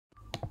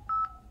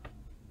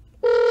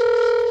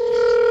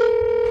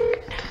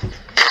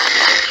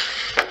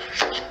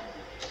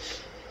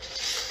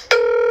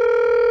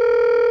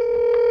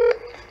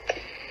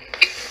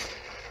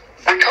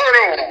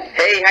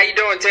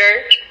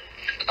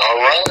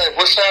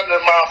What's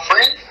happening, my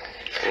friend?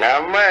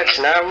 Not much,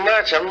 not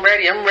much. I'm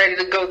ready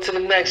to go to the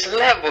next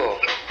level.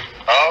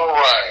 All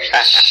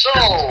right. So,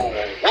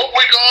 what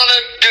we're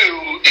gonna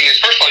do is,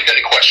 first of all, you got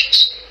any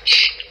questions?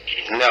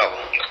 No.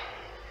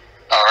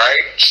 All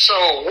right.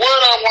 So, what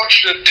I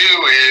want you to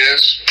do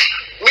is,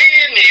 me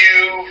and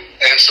you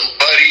and some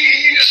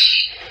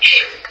buddies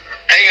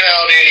hanging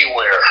out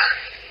anywhere.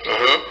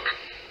 Mm-hmm.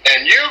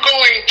 And you're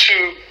going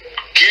to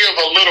give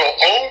a little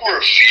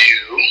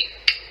overview,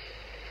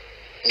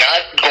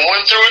 not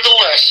going through the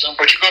lesson,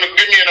 but you're going to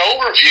give me an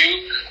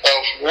overview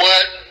of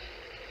what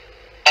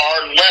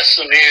our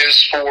lesson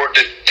is for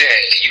the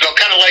day. You're going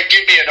to kind of like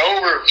give me an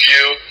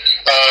overview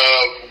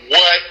of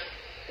what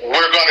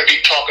we're going to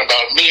be talking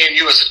about, me and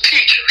you as a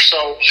teacher.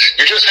 So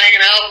you're just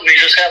hanging out and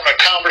you're just having a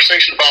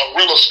conversation about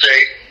real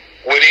estate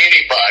with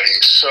anybody.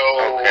 So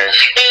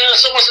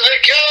someone said,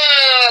 "Hey,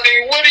 God,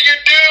 what do you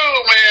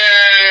do,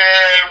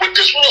 man, with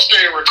this real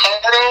estate,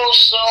 Ricardo?"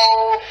 So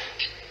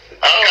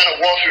I'll kind of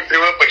walk you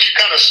through it, but you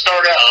kind of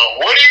start out.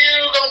 What are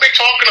you going to be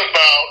talking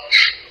about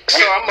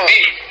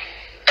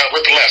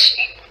with the lesson?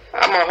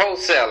 I'm a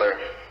wholesaler.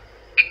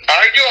 All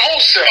right, you're a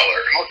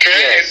wholesaler, okay?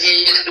 Yes.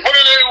 What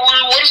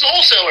does a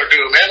wholesaler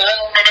do, man? I don't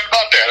know nothing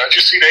about that. I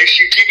just see the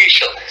HGTV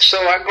show.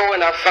 So I go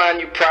and I find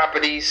you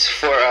properties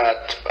for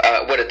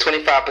with a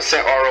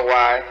 25%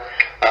 ROI,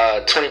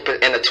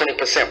 20% and a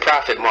 20%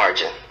 profit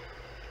margin.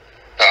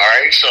 All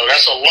right, so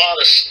that's a lot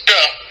of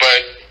stuff,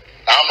 but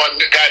I'm a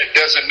guy that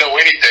doesn't know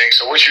anything.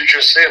 So what you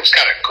just said was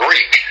kind of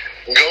Greek.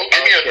 Go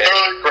give me a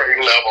third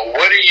grade level.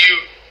 What do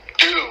you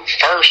do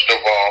first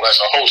of all as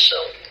a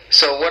wholesaler?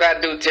 So what I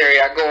do,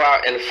 Terry, I go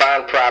out and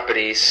find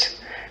properties,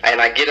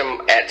 and I get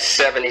them at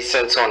 70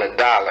 cents on a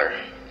dollar.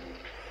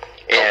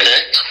 And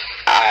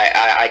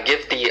I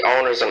give the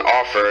owners an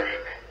offer.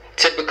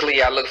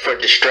 Typically, I look for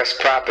distressed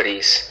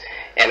properties,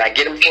 and I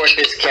get them for a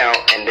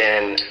discount, and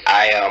then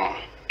I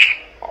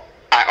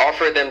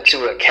offer them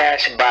to a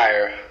cash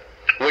buyer,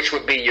 which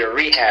would be your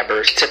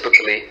rehabbers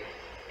typically,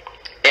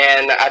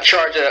 and I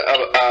charge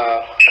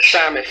a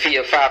assignment fee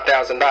of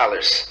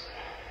 $5,000.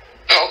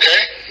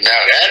 Okay, now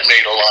that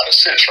made a lot of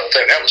sense right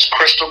there. That was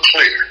crystal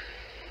clear.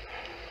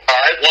 All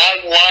right, why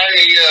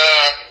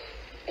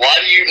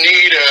do you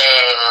need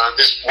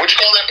this? What you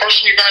call that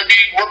person you're going to be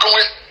working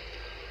with?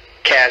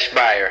 Cash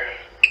buyer.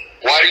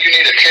 Why do you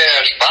need a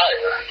cash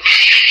buyer?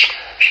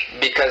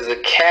 Because the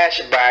cash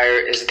buyer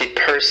is the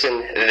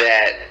person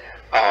that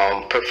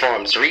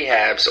performs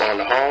rehabs on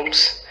the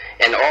homes,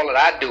 and all that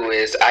I do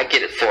is I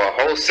get it for a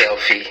wholesale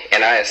fee,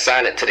 and I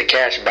assign it to the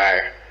cash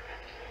buyer.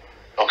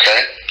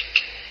 Okay.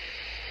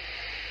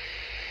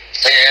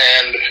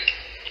 And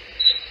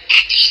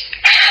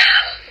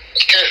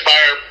the cash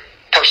buyer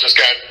person's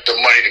got the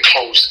money to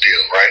close the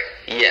deal, right?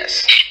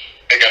 Yes.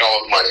 They got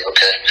all the money,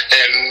 okay.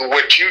 And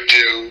what you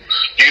do,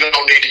 you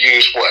don't need to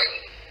use what?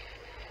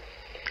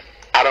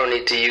 I don't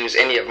need to use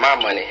any of my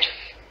money.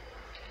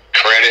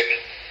 Credit?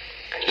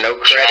 No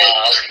credit.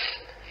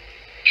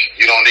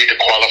 You don't need to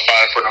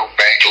qualify for no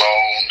bank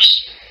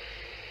loans.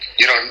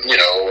 You don't need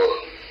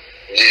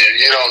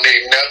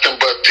nothing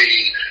but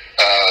the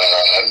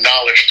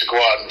knowledge to go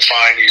out and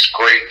find these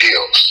great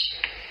deals.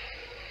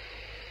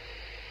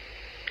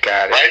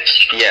 Got it. Right?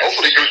 Yes.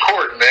 Hopefully you're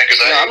recording, man.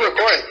 I'm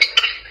recording.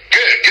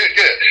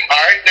 Good. All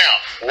right,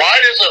 now,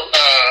 why does a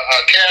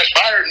cash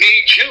buyer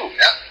need you?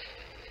 Yeah?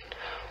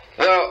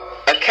 Well,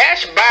 a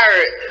cash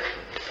buyer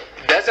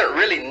doesn't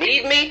really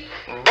need me,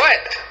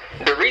 but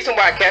the reason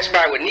why a cash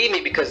buyer would need me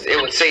because it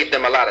would save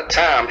them a lot of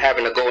time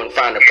having to go and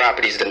find the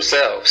properties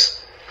themselves.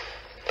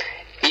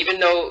 Even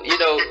though,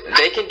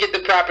 they can get the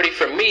property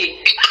from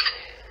me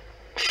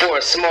for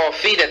a small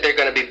fee that they're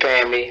going to be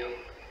paying me,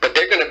 but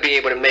they're going to be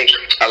able to make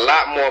a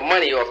lot more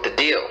money off the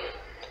deal.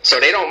 So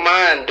they don't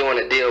mind doing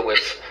a deal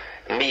with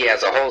me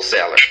as a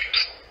wholesaler.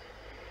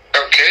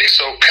 Okay,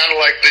 so kind of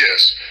like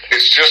this.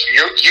 It's just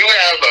you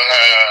have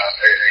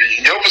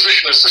your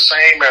position is the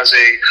same as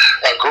a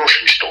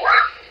grocery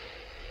store.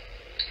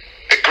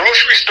 The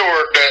grocery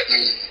store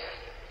doesn't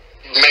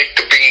make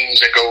the beans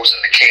that goes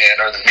in the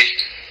can or the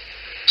meat.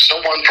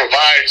 Someone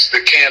provides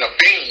the can of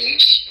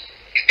beans,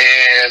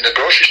 and the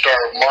grocery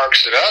store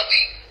marks it up,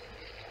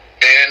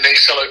 and they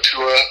sell it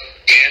to a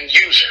end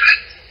user.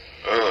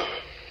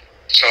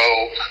 So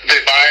they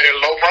buy it at a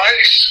low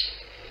price,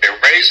 they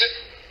raise it,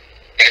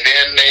 and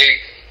then they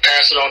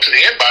pass it on to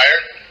the end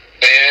buyer,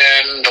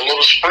 and the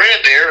little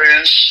spread there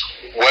is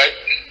what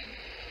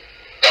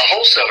the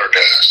wholesaler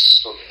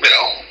does. So,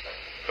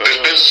 this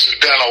business is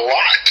done a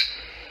lot.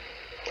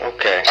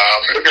 Okay.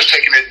 They're just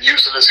taking it and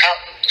using it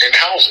in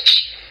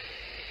houses.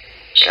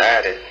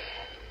 Got it.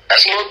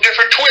 That's a little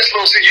different twist,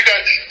 little thing.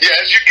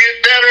 As you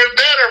get better and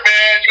better,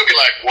 man, you'll be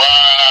like,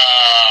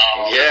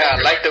 wow. Yeah, I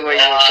like the way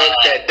you broke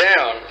that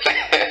down.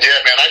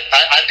 Yeah, man,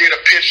 I did a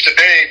pitch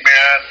today,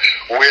 man,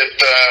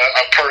 with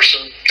a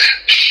person.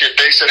 Shit,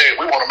 they said, "Hey,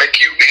 we want to make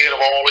you head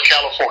of all of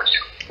California."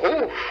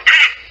 Ooh.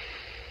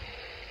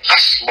 I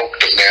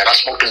smoked them, man. I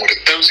smoked them with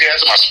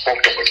enthusiasm. I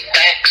smoked them with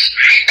facts.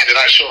 And then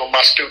I showed them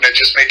my student that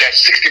just made that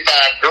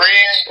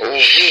 $65,000. Oh,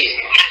 yeah.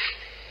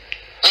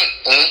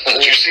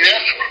 Did you see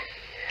that?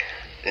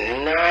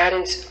 No, I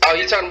didn't. Oh,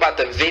 you talking about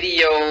the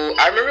video?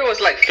 I remember it was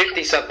like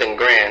 50-something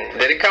grand.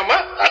 Did it come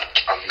up?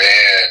 Oh,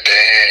 man,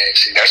 dang.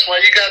 See, that's why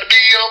you got to be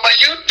on my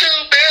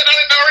YouTube, man.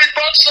 I already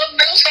brought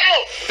something else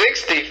out.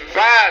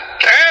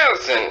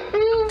 65,000.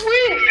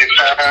 Ooh-wee.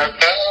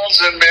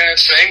 65,000, man.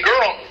 Same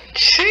girl.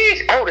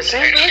 Jeez. Oh, the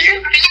same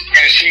person?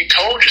 And she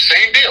told you,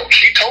 same deal.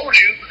 She told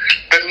you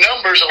the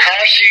numbers of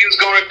how she is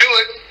going to do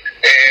it.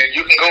 And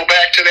you can go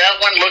back to that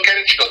one, look at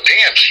it, you go,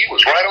 damn, she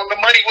was right on the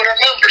money with her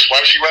numbers. Why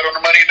was she right on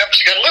the money and numbers?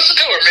 You got to listen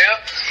to her, man.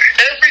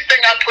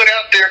 Everything I put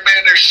out there, man,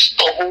 there's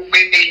so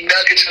many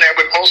nuggets in there.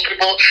 But most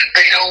people,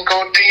 they don't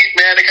go deep,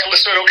 man. They got to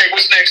listen to it. Okay,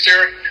 what's next,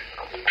 Terry?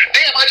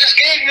 Damn, I just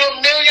gave you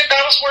 $1 million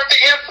worth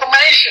of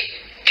information.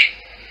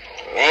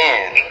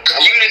 Man.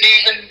 You didn't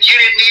even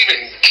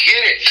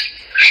get it.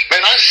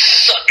 Man, I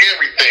suck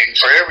everything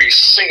for every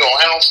single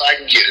ounce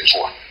I can get it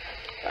for.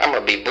 I'm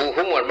going to be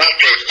boo-hooing my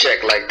first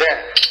check like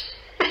that.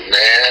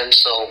 Man,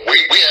 so we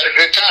had a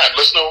good time.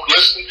 Listen.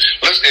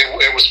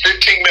 It was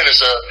 15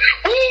 minutes.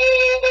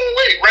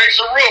 Wait, raise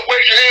the roof,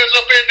 wave your hands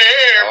up in the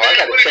air. Oh, man. I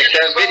gotta check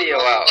that video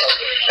out.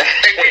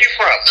 Hey, where you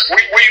from?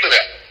 Where you live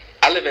at?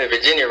 I live in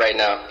Virginia right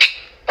now.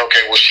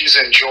 Okay, well she's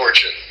in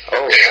Georgia.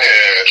 Oh,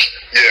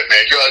 yeah,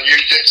 man. You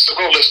so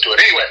go listen to it.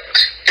 Anyway,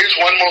 here's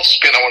one more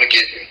spin I want to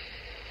give you.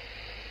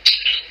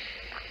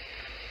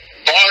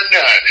 Bar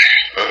none.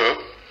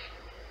 Mm-hmm.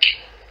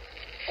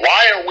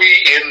 Why are we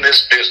in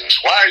this business?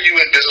 Why are you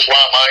in business? Why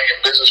am I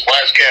in business? Why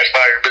is Cash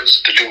Buyer in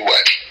business? To do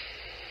what?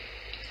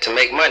 To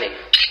make money.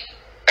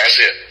 That's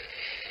it.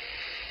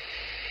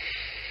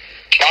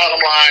 Bottom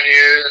line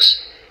is,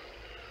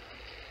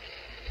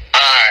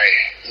 I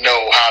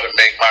know how to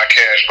make my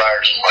cash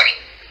buyers money.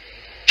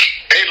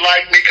 They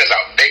like me because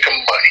I make them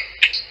money.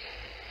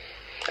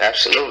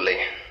 Absolutely.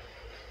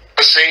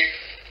 But see,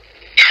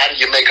 how do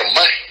you make them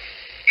money?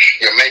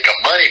 You make them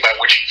money by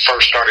what you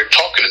first started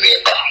talking to me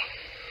about.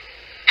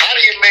 How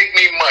do you make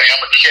me money?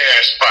 I'm a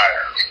cash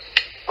buyer,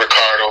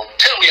 Ricardo.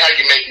 Tell me how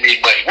you make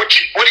me money. What do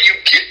you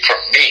get from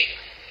me?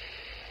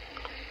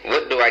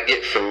 What do I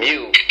get from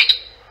you?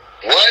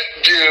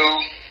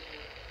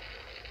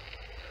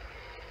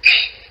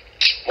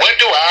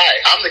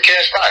 I'm the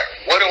cash buyer.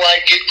 What do I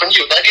get from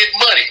you? I get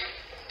money.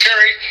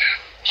 Terry,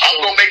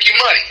 I'm going to make you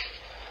money.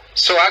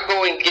 So I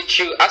go and get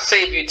you, I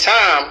save you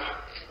time.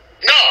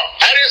 No,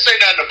 I didn't say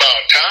nothing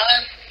about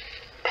time.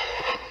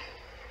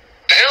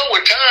 The hell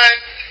with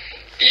time.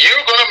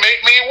 You're going to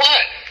make me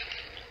what?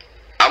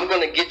 I'm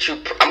going to get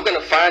you, I'm going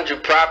to find you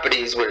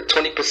properties with a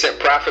 20%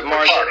 profit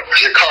margin.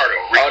 Ricardo.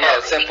 Oh,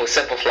 no,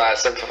 simplify.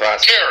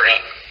 Terry,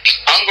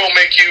 I'm going to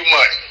make you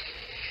money.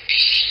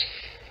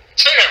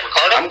 Say that,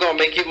 Ricardo. I'm going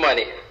to make you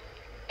money.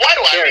 Why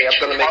do I Terry, need I'm you,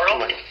 going to make Ricardo? you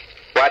money.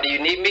 Why do you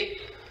need me?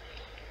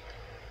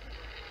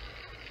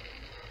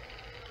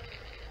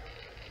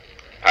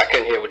 I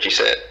couldn't hear what you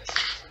said.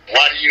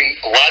 Why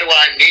do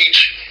I need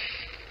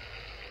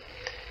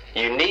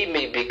you? You need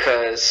me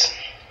because...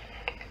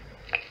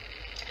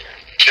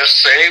 Just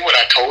say what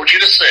I told you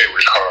to say,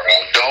 Ricardo.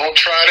 Don't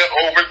try to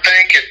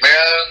overthink it,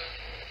 man.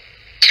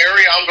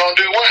 Terry, I'm going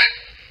to do what?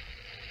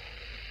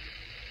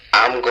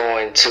 I'm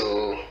going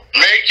to...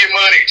 Make you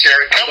money,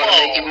 Terry. Come on. I'm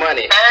going to make you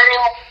money. Ricardo.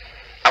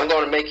 I'm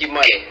going to make you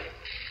money.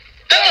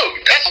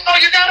 Dude, that's all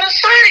you got to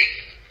say.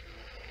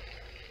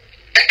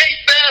 It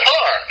ain't that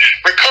hard.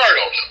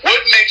 Ricardo,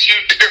 what makes you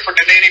different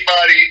than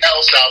anybody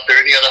else out there,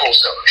 any other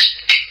wholesalers?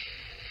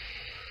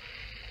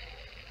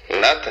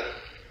 Nothing.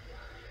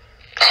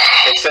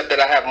 Except that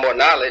I have more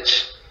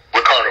knowledge.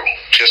 Ricardo,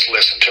 just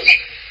listen to me.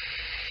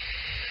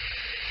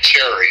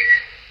 Terry,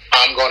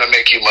 I'm going to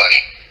make you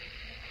money.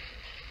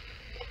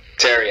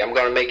 Terry, I'm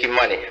going to make you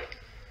money.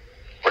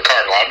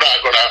 Ricardo, I'm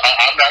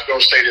not going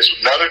to say this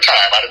another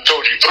time. I done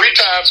told you 3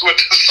 times what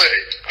to say.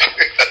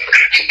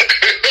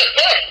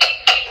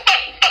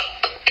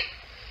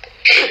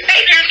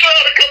 And you're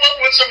trying to come up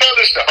with some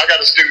other stuff. I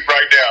got a student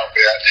right now,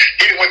 man.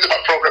 He done went to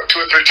my program 2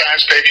 or 3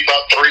 times, maybe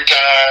about 3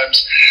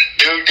 times.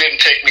 Dude didn't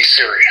take me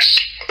serious.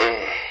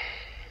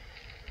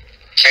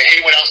 And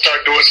he went out and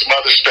started doing some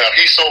other stuff.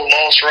 He's so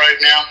lost right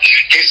now.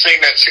 He's seen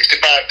that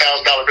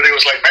 $65,000 video.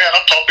 He's like, man,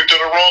 I'm talking to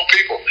the wrong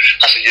people.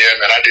 I said, yeah,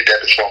 man, I did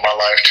that before in my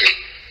life, too.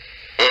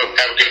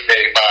 Have a good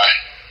day. Bye.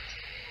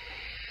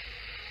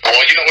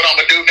 Well, you know what I'm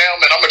going to do now,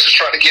 man? I'm going to just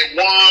try to get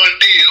one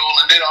deal,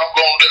 and then I'm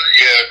going to,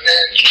 yeah,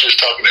 man, you just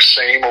talking the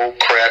same old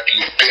crap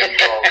you've been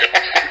talking.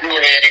 You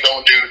ain't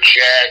going to do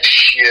jack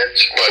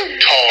shit but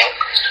talk.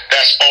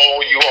 That's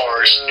all you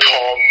are is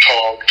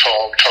talk.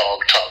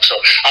 So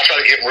I try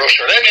to get him real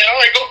short. Hey, man, all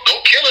right, go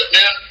kill it,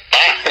 man.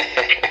 Bye.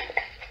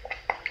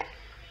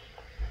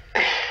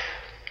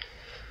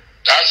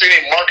 I seen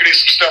him marketing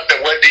some stuff that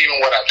wasn't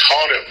even what I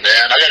taught him,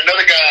 man. I got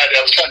another guy that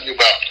I was telling you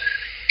about.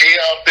 He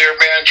out there,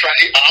 man,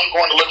 I'm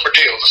going to look for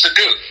deals. I said,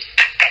 dude,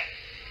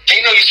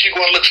 ain't no use you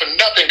going to look for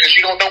nothing because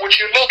you don't know what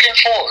you're looking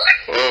for.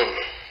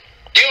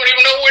 You don't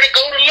even know where to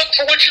go to look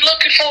for what you're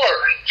looking for.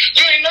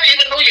 You ain't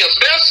even know your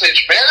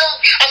message, man.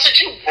 I said,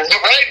 you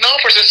writing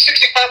offers at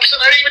 65%, I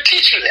didn't even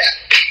teach you that.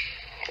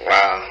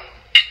 Wow.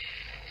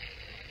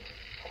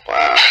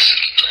 Wow. I said,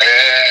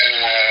 man,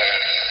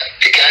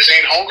 you guys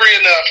ain't hungry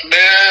enough,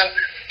 man.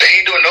 They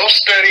ain't doing no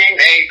studying.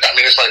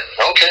 It's like,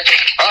 okay,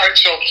 all right,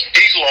 so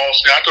he's lost.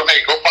 Now I told him,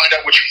 hey, go find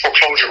out what your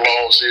foreclosure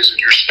laws is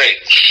in your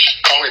state.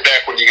 Call me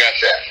back when you got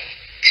that.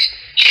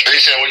 And he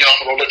said, well,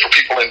 I'm going to look for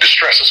people in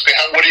distress. I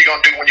said, what are you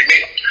going to do when you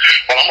meet them?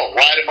 Well, I'm going to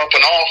write them up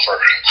an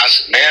offer. I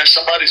said, man,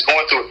 somebody's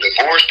going through a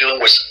divorce, dealing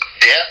with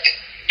debt,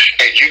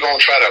 and you're going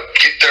to try to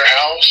get their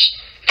house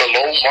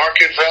below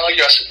market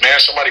value. I said,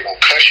 man, somebody going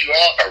to cuss you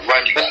out or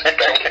run you out.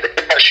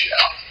 They'll cuss you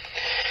out.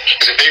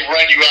 Because if they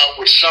run you out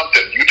with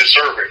something, you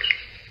deserve it.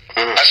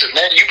 I said,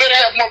 man, you better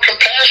have more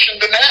compassion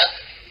than that.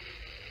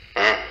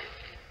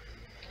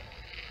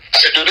 I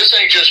said, dude, this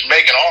ain't just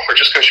make an offer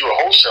just because you're a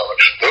wholesaler.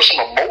 There's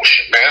some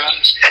emotion, man.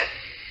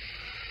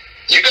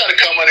 You got to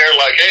come in there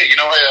like, hey,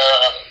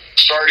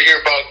 sorry to hear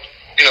about,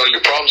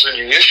 your problems and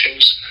your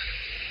issues.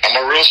 I'm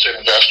a real estate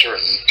investor,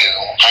 and,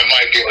 I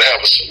might be able to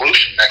have a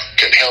solution that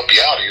can help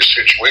you out of your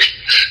situation.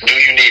 Do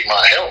you need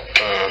my help?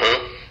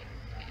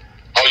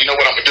 Oh, you know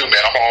what I'm going to do, man?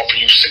 I'm going to offer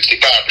you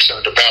 65%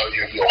 of the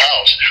value of your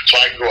house so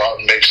I can go out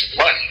and make some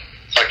money.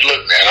 Like,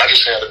 look, man, I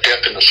just had a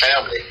death in the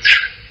family.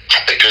 I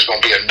think there's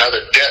going to be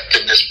another death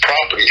in this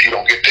property if you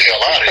don't get the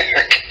hell out of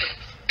here.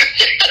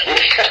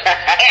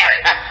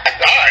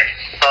 All right,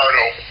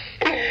 Ricardo.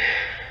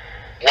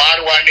 Why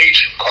do I need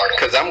you, Ricardo?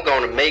 Because I'm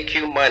going to make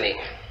you money.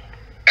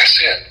 That's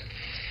it.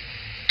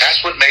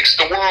 That's what makes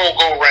the world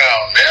go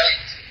round, man.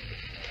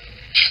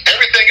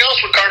 Everything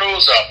else, Ricardo,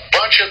 is a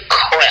bunch of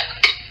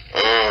crap.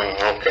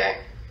 Okay.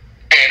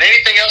 And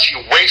anything else,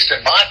 you're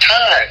wasting my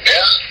time,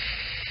 man.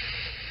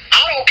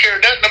 I don't care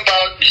nothing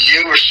about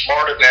you are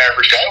smarter than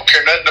average. I don't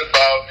care nothing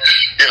about,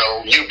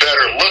 you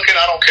better looking.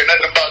 I don't care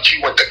nothing about you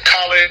went to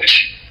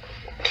college.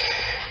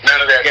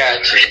 None of that.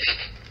 Gotcha.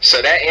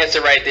 So that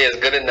answer right there is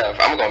good enough.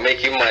 I'm going to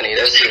make you money.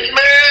 That's it.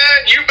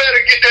 Man, you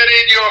better get that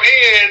in your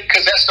head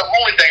because that's the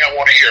only thing I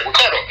want to hear.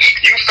 Ricardo,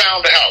 you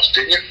found the house,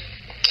 didn't you?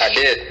 I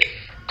did.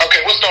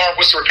 Okay, what's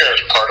the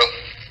repairs, Ricardo?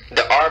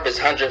 The ARB is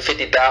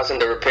 $150,000.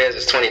 The repairs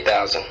is $20,000.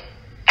 I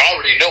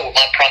already know what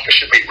my profit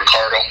should be,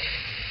 Ricardo.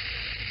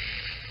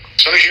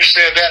 As soon as you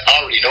said that, I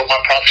already know what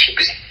my profit should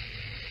be.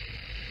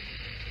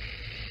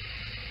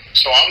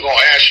 So I'm going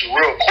to ask you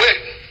real quick,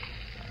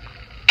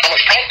 how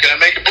much profit can I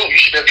make? Boom, you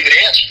should be able to get an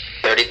answer.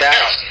 30,000.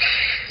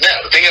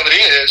 Now, the thing of it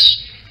is,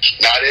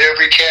 not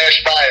every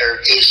cash buyer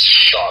is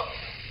sharp.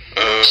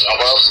 Some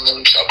of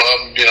them, a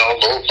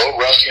little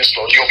rusty and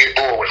slow. You don't get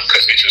bored with them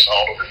because they're just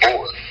all over the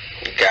board.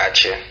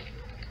 Gotcha.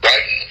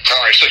 Right?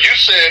 All right, so you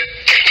said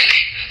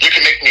you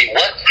can make me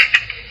what?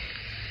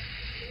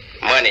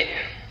 Money.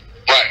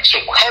 Right. So,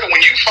 Ricardo,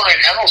 when you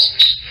find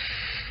houses,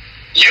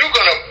 you're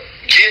going to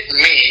get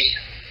me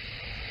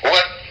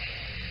what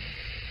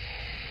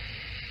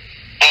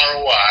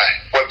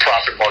ROI, what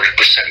profit margin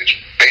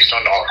percentage based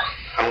on the R.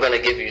 I'm going to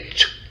give you,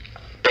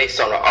 based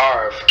on the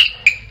RV,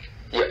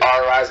 your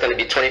ROI is going to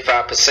be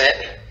 25%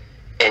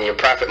 and your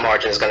profit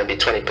margin is going to be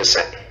 20%.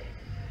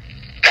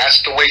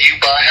 That's the way you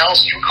buy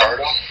houses,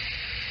 Ricardo.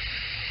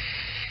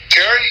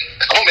 Terry,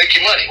 I'm going to make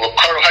you money. Well,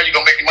 Ricardo, how are you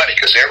going to make money?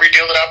 Because every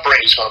deal that I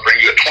bring is going to bring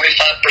you a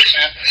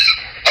 25%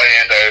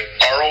 and a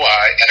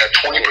ROI and a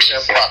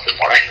 20% profit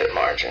margin. Profit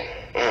margin.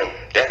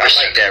 I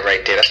like that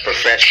right there. That's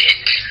professional.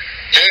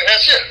 Yeah,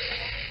 that's it.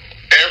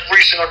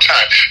 Every single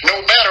time.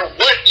 No matter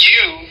what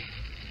you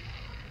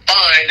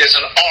find as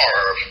an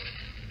ARV,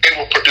 it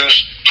will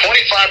produce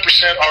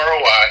 25%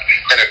 ROI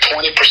and a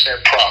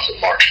 20% profit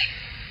margin.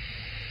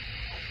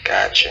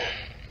 Gotcha.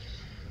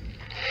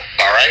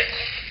 All right?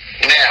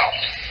 Now,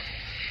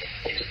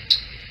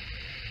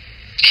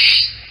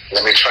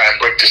 let me try and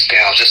break this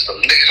down just a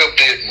little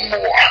bit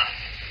more.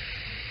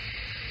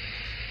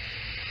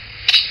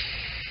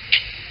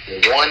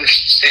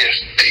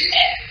 150.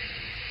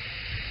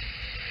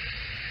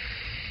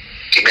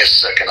 Give me a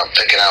second. I'm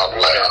thinking out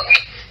loud.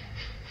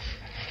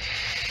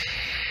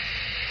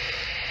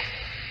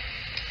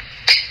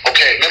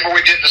 Okay, remember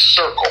we did the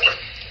circle?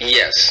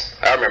 Yes,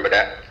 I remember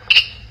that.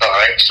 All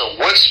right, so on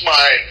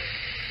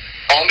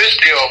this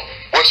deal,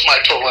 what's my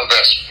total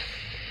investment?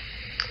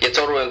 Your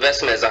total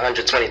investment is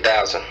 $120,000.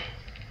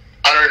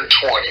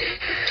 120.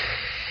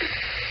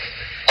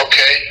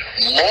 Okay,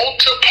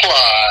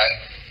 multiply.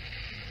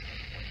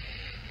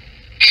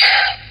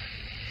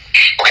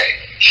 Okay,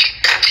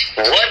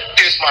 what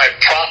is my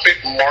profit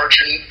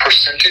margin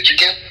percentage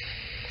again?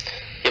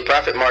 Your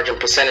profit margin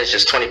percentage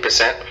is 20%.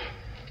 20%.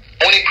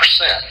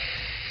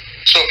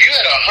 So if you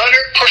had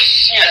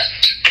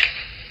 100%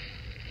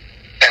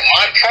 and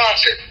my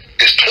profit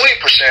is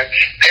 20%,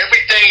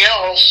 everything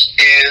else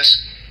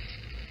is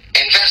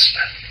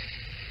investment.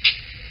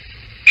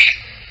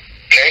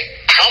 Okay?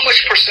 How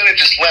much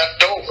percentage is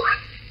left over?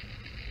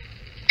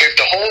 If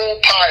the whole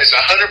pie is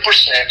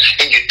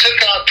 100% and you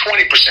took out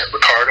 20%,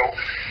 Ricardo,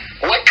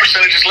 what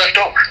percentage is left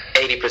over?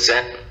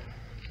 80%.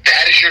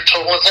 That is your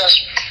total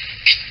investment.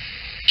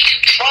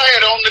 Try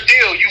it on the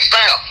deal you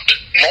found.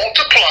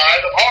 Multiply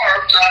the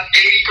ARB times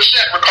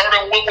 80%.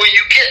 Ricardo, what will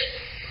you get?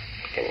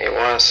 Give me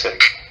 1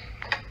 second.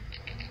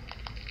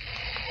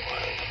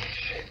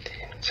 150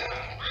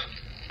 times.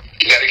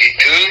 You gotta get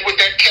good with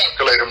that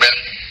calculator, man.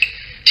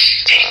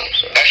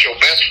 That's your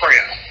best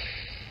friend.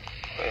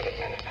 Wait a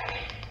minute.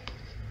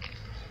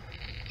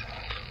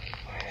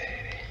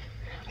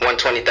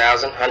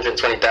 120,000.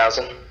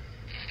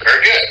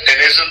 Very good.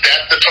 And isn't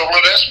that the total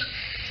investment?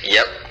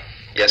 Yep.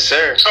 Yes,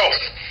 sir. So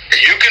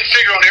you can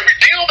figure on every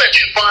deal that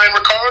you find,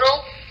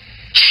 Ricardo,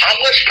 how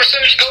much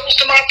percentage goes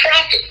to my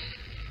profit?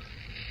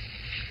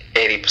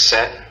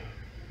 80%.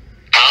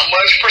 How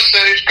much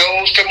percentage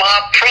goes to my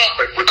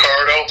profit,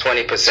 Ricardo?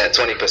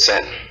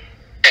 20%.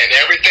 And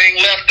everything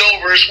left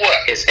over is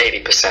what? It's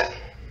 80%.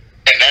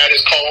 And that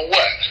is called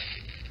what?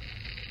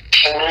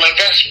 Total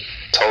investment.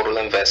 Total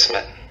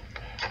investment.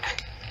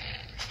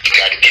 You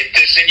got to get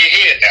this in your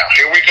head now.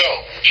 Here we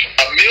go.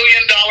 $1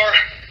 million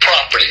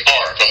property,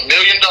 ARV. $1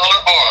 million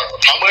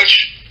ARV. How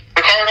much,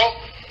 Ricardo?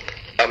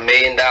 $1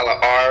 million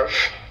ARV.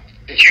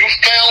 You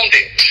found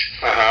it.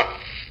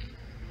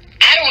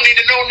 I don't need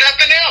to know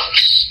nothing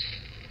else.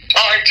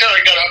 All right,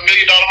 Terry, got $1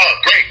 million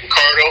ARV. Great,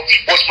 Ricardo.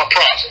 What's my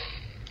profit?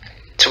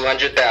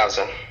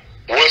 200,000.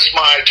 What's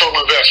my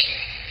total investment?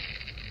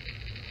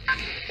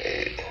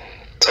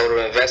 Total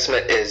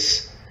investment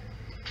is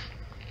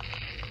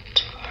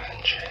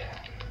 200.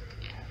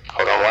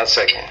 Hold on 1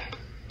 second.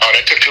 Oh,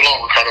 that took too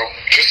long, Ricardo.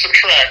 Just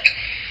subtract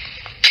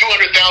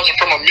 200,000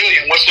 from $1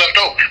 million. What's left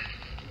over?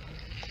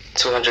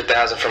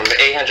 200,000 from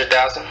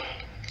 800,000.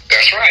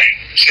 That's right.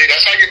 See,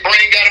 that's how your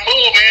brain got to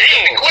move, man.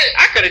 You gotta quit.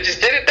 I could have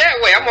just did it that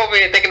way. I'm over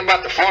here thinking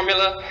about the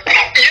formula.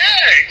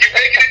 Yeah, you're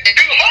making it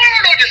too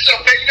hard on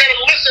yourself, man. You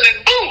gotta listen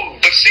and move.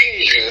 But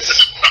see,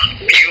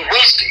 you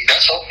rusty.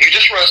 That's all. You're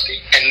just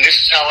rusty, and this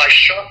is how I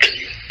sharpen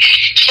you.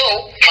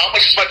 So, how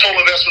much is my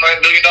total investment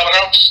on $1 million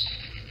house?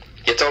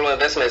 Your total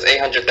investment is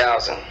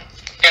 800,000.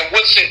 And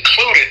what's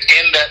included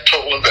in that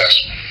total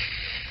investment?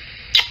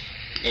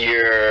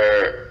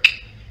 Your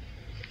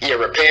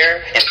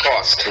repair and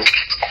cost.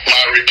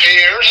 My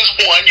repairs is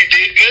one. You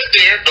did good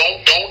there.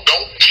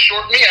 Don't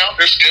short me out.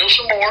 There's still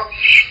some more.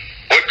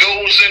 What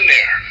goes in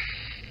there?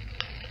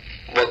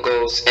 What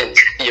goes in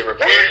your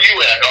repair? Where are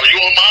you at? Are you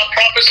on my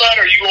profit side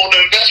or are you on the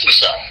investment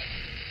side?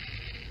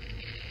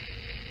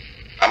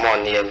 I'm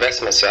on the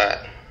investment side.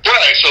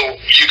 Right. So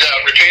you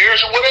got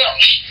repairs and what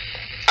else?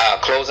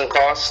 Closing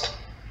cost.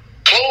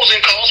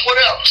 Closing costs. What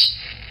else?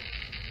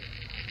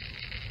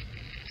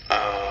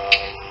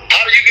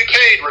 How do you get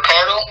paid,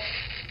 Ricardo?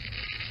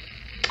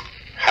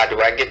 How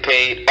do I get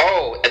paid?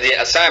 Oh, the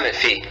assignment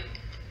fee.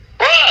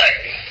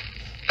 Right.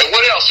 And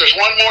what else? There's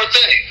one more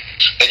thing.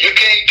 And you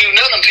can't do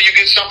nothing until you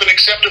get something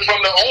accepted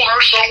from the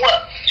owner. So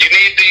what? You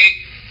need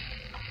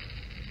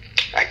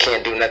I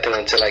can't do nothing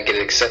until I get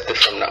it accepted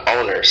from the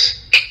owners.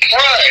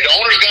 Right. The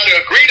owner's got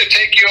to agree to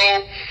take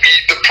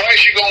the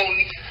price you're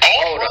going to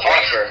offer. Oh, the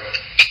offer.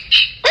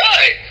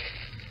 Right.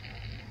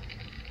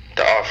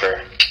 The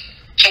offer.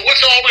 So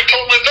what's all the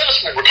total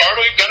investment,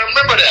 Ricardo? You got to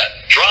remember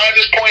that. Drive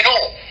this point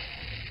home.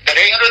 That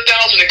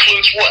 800,000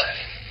 includes what?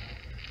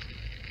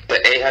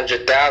 The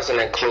 800,000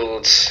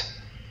 includes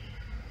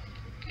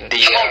the.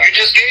 Come on, you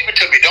just gave it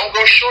to me. Don't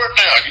go short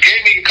now. You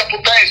gave me a couple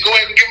things. Go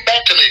ahead and give them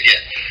back to me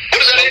again. What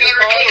does that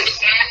 800 include?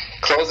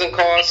 Closing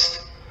cost.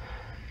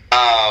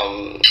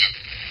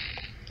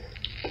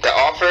 The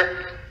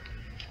offer.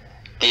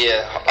 The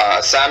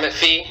assignment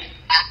fee.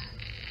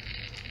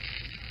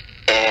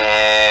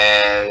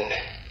 And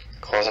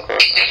closing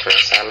cost, offer,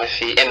 assignment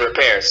fee, and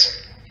repairs.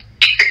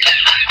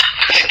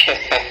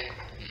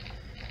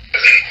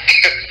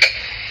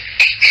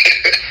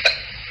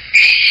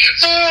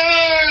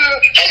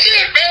 That's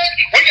it, man.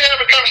 We can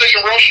have a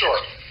conversation real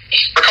short.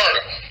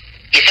 Ricardo,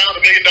 you found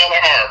 $1 million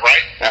arm,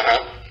 right?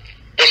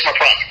 What's my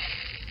profit?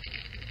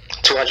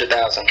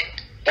 200,000.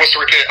 What's the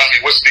repair?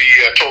 What's the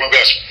total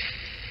investment?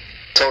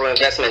 Total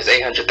investment is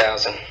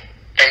 800,000.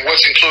 And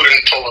what's included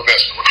in total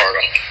investment, Ricardo?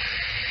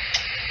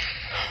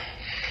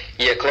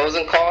 Your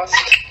closing cost,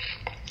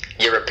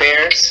 your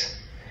repairs,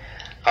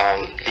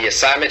 the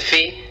assignment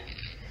fee,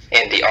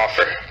 and the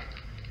offer.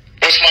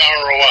 What's my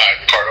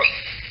ROI, Ricardo?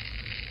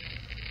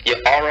 Your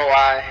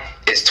ROI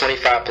is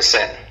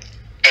 25%.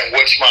 And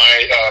what's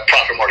my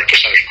profit margin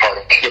percentage,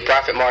 Ricardo? Your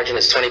profit margin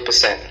is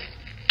 20%.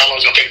 How long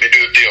is it going to take me to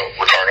do the deal,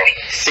 Ricardo?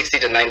 60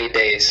 to 90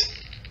 days.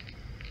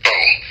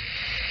 Boom.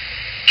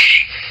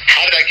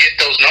 How did I get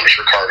those numbers,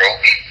 Ricardo?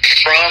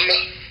 From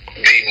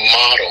the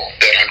model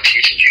that I'm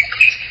teaching you.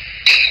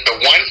 The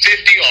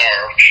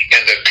 150R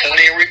and the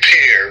 20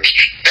 repairs,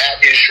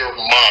 that is your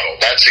model.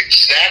 That's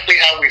exactly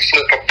how we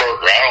flip a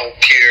burger. I don't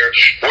care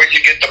where you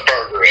get the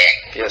burger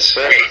at. Yes,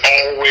 sir. We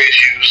always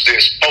use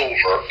this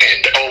over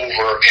and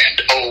over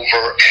and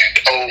over and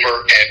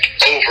over and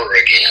over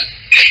again.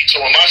 So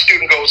when my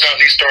student goes out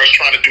and he starts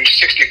trying to do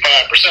 65%,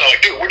 I'm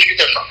like, dude, where'd you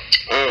get that from?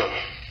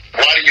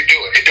 Why do you do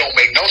it? It don't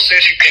make no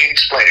sense. You can't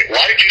explain it.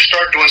 Why did you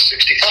start doing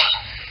 65?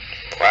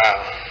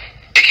 Wow.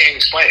 He can't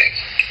explain it.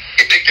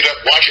 He picked it up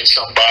watching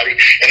somebody,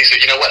 and he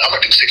said, you know what, I'm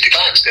going to do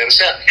 65 instead of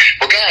 70.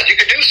 Well, God, you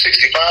can do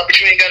 65, but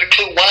you ain't got a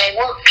clue why it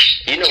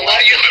works. You know why? A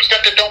lot of you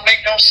stuff that don't make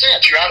no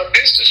sense. You're out of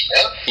business,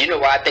 man. You know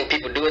why I think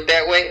people do it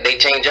that way? They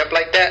change up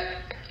like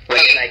that when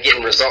they're not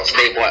getting results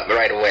they want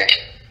right away.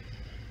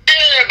 Yeah,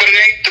 Yeah, but it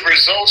ain't the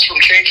results from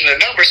changing the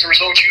numbers. The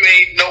results you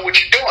ain't know what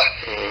you're doing.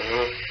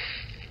 Mm-hmm.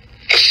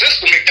 The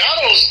system,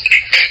 McDonald's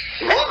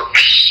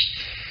works.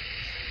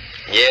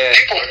 Yeah.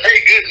 People pay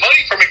good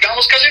money for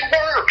McDonald's because it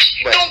works.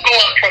 But don't go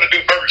out and try to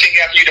do Burger King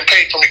after you done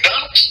paid for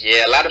McDonald's.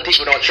 Yeah, a lot of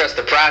people don't trust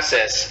the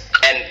process.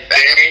 And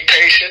they ain't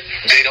patient.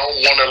 They don't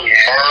want to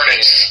learn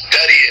and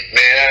study it,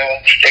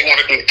 man. They want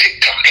to do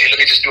TikTok. Hey, let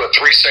me just do a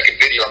 3-second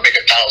video and make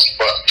 $1,000.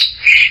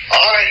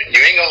 All right, you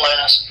ain't gonna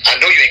last.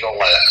 I know you ain't gonna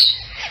last.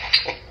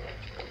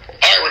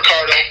 All right,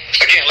 Ricardo.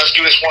 Again, let's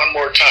do this one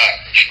more time.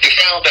 You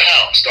found the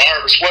house. The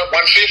R was what?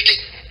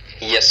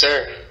 150? Yes,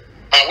 sir.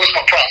 What's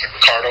my profit,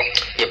 Ricardo?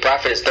 Your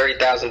profit is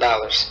 $30,000.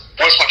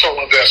 What's my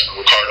total investment,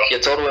 Ricardo? Your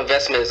total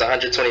investment is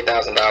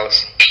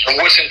 $120,000. And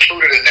what's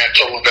included in that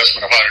total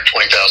investment of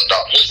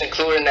 $120,000? What's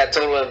included in that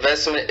total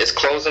investment is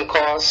closing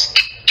costs.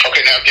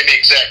 Okay, now give me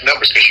exact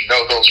numbers because you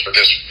know those for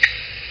this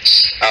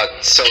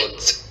one. So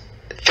it's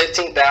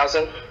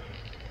 $15,000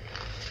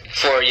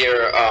 for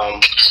your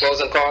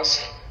closing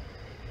costs.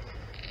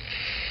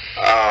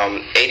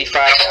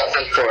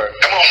 $85,000 for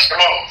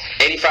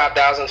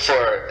 $85,000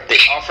 for the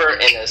offer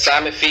and the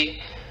assignment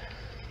fee.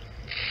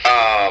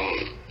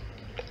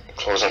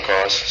 Closing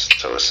costs,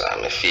 total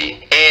assignment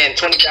fee, and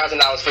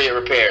 $20,000 for your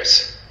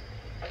repairs.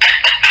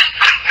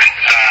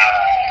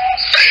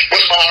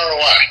 What's my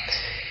ROI?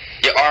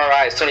 Your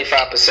ROI is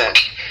 25%.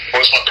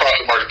 What's my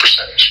profit margin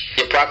percentage?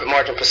 Your profit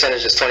margin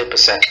percentage is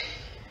 20%.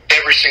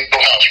 Every single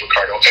house,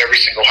 Ricardo.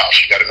 Every single house.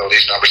 You got to know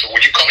these numbers. So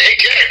when you come, hey,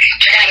 Gary,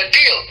 I got a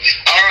deal.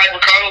 All right,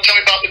 Ricardo, tell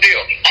me about the deal.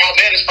 Oh,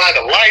 man, it's by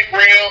the light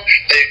rail.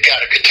 They've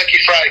got a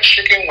Kentucky Fried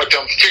Chicken with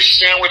them fish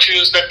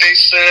sandwiches that they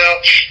sell.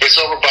 It's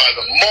over by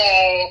the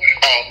mall.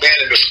 Oh, man,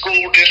 in the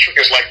school district,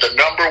 it's like the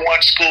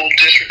 #1 school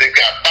district. They've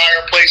got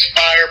fireplace,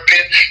 fire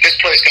pit. This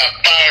place got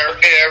fire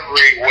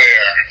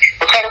everywhere.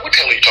 Ricardo, what the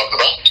hell are you talking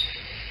about?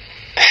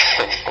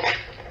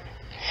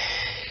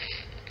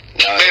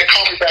 Man,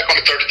 call me back on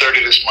the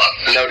 30/30 this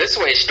month. No, this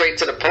way straight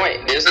to the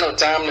point. There's no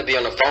time to be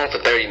on the phone for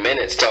 30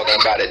 minutes talking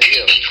about a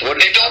deal.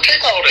 It don't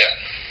take all that.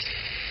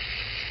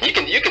 You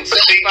can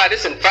simplify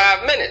this in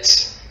 5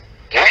 minutes.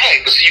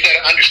 Right, but see, you got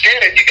to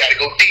understand it. You got to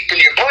go deep in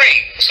your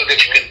brain so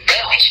that you can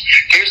bounce.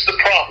 Here's the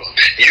problem: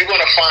 you're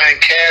going to find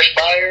cash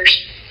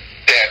buyers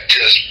that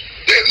just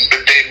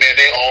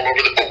they're all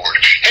over the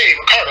board. Hey,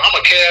 Ricardo, I'm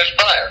a cash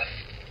buyer.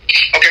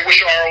 Okay, what's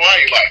your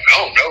ROI you like? I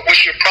don't know.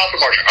 What's your profit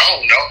margin? I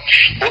don't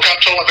know. What kind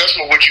of total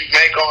investment would you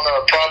make on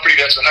a property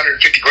that's $150,000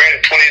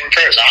 and 20 in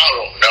repairs? I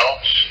don't know.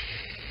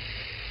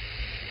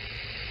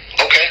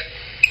 Okay.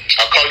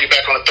 I'll call you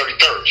back on the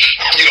 33rd.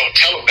 You don't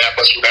tell them that,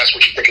 but that's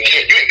what you're thinking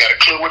here. You ain't got a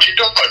clue what you're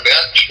doing,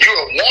 man.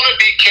 You're a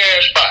wannabe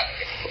cash buyer.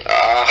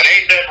 But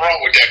ain't nothing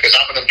wrong with that because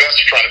I'm an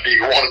investor trying to be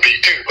a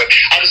wannabe too. But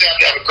I just have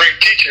to have a great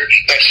teacher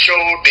that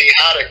showed me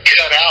how to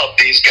cut out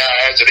these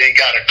guys that ain't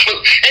got a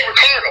clue. Hey,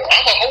 Ricardo,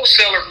 I'm a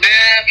wholesaler,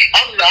 man.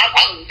 I'm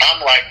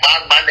like,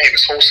 my name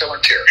is Wholesale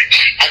and Terry.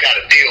 I got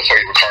a deal for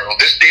you, Ricardo.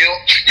 This deal,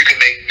 you can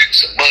make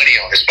some money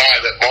on. It's by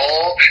the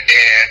mall,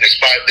 and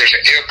there's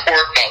an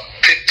airport about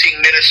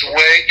 15 minutes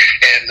away,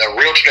 and the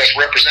realtor that's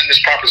representing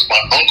this property is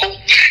my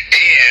uncle.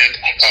 And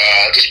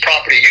this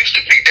property used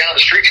to be down the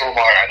street from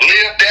where I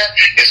lived at.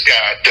 It's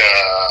got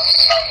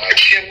a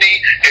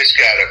chimney. It's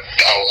got a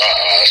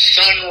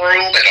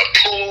sunroom and a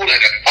pool and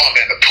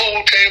a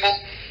pool table.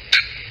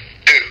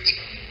 Dude,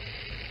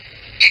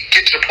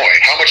 get to the point.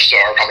 How much is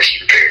our? How much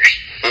is repairs?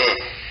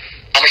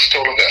 How much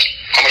total investment?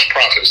 How much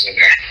profit is in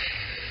there?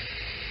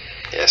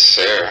 Yes,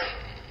 sir.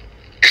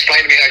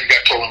 Explain to me how you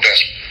got total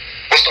investment.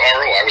 What's the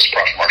ROI? What's the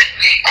profit margin?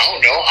 I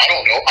don't know.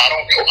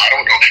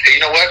 Hey, you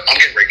know what? I'm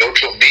getting ready to go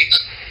to a meeting.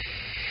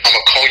 I'm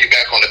going to call you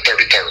back on the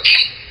 33rd.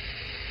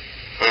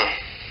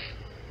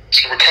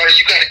 So, Ricardo,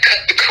 you got to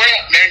cut the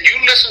crap, man. You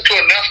listen to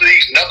enough of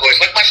these knuckleheads,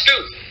 like my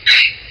student.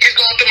 He's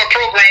going through my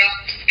program.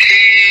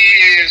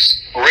 He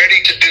is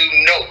ready to do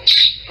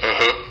notes.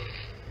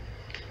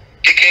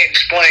 He can't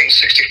explain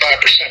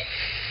 65%.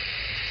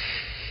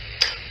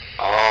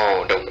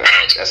 Oh,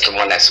 that's the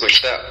one that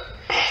switched up.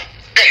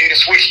 Yeah, he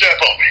just switched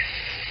up on me.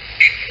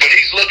 But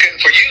he's looking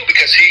for you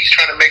because he's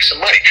trying to make some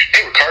money.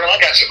 Hey, Ricardo, I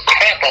got some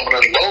crap I'm going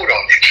to unload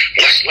on you.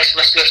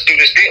 Let's do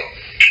this deal.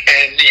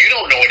 And you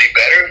don't know any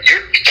better.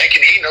 You're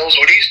thinking he knows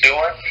what he's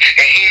doing,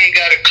 and he ain't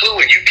got a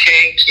clue, and you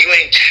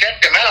ain't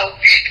checked him out,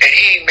 and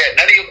he ain't met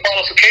none of your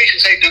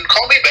qualifications. Hey, dude,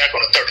 call me back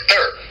on the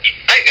 33rd.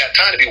 I ain't got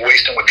time to be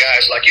wasting with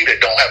guys like you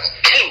that don't have a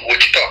clue what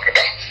you're talking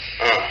about.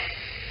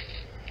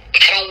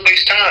 I don't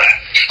waste time.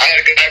 I had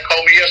a guy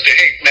call me yesterday.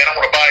 Hey, man, I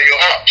want to buy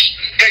your house.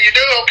 Yeah, you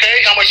do?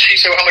 Okay. How much? He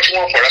said, well, how much you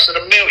want for it? I said,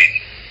 $1 million.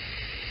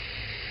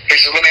 He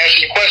said, let me ask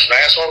you a question.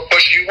 I asked all the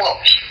questions you want.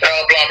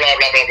 Blah, blah, blah,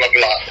 blah, blah,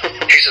 blah.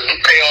 He says, we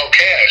pay all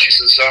cash. He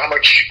says, so how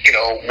much,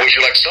 would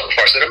you like to sell it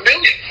for? I said, $1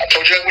 million. I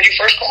told you that when you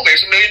first called me.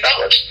 It's $1 million.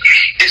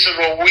 He said,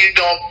 well, we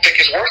don't think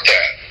it's worth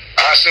that.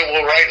 I said,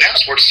 well, right now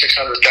it's worth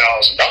 $600,000.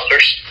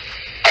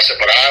 I said,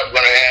 but I'm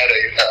going to add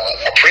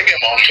a premium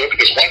onto it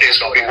because one day it's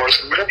going to be worth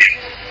 $1 million.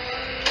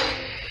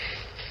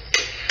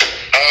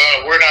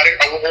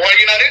 Why are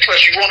you not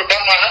interested? You want to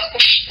buy my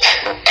house?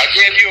 I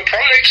gave you a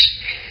price.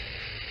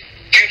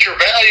 You future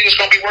value is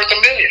going to be worth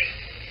 $1 million.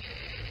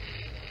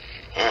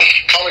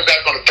 Call me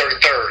back on the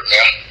 33rd,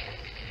 man.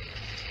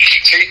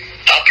 See,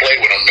 I play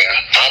with them, man.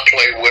 I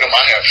play with them.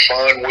 I have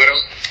fun with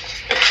them.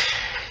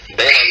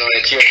 They don't know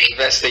that you're an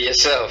investor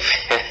yourself.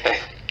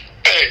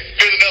 Hey,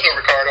 here's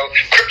another Ricardo.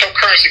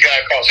 Cryptocurrency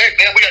guy calls. Hey,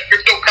 man, we got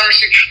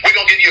cryptocurrency. We're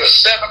going to give you a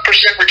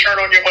 7% return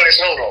on your money.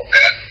 So hold on,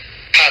 man.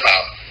 Time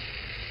out.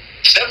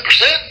 7%?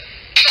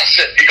 I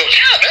said, he goes,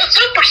 yeah, that's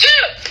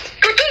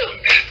 7%. Good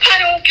dude. I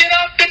don't get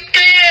out the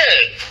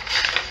bed.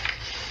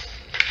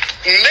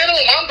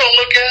 Minimum I'm going to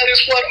look at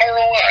is what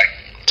ROI?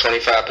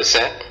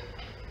 25%.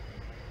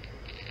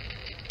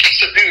 I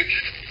said, dude,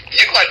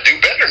 you might do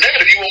better than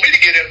that if you want me to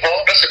get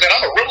involved. I said, man,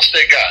 I'm a real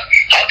estate guy.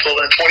 I'll pull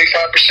in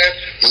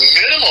 25%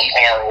 minimum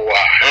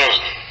ROI.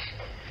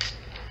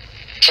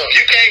 So if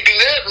you can't do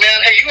that, man,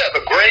 hey, you have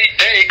a great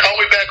day. Call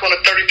me back on the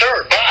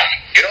 33rd. Bye.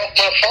 Get off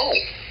my phone.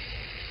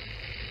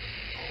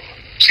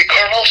 See,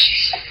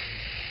 Carlos?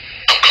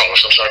 I'm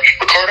Carlos, I'm sorry.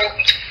 Ricardo?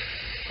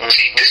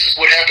 See, this is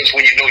what happens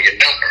when you know your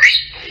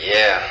numbers.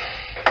 Yeah,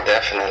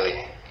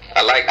 definitely.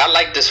 I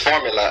like this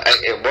formula.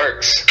 It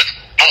works.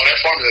 Oh, that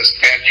formula is,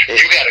 man,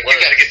 you gotta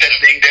get that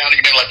thing down.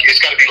 You mean like it's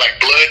gotta be like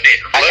blood,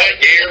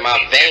 air, in my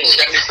veins.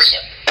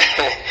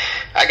 70%.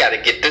 I gotta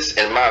get this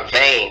in my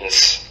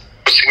veins.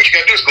 But see, what you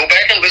gotta do is go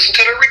back and listen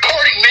to the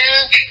recording,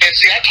 man. And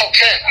see, I talk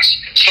fast,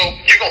 so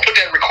you're gonna put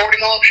that recording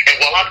on, and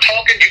while I'm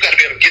talking, you gotta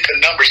be able to get the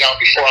numbers out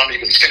before I'm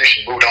even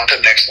finished and moved on to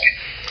the next thing.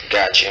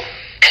 Got you.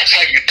 That's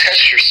how you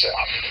test yourself.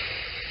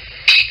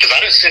 Because I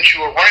done sent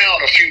you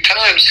around a few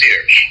times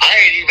here. I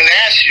ain't even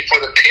asked you for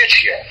the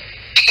pitch yet.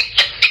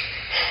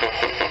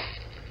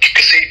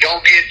 You see,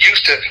 don't get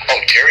used to,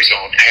 oh, Terry's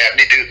gonna have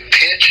me do the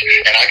pitch,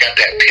 and I got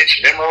that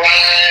pitch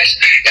memorized,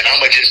 and I'm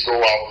gonna just go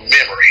off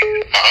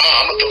memory.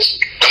 I'm gonna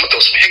throw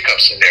some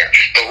hiccups in there.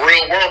 The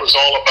real world is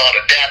all about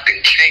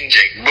adapting,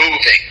 changing,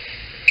 moving,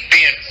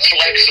 being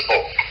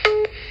flexible.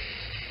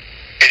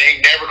 It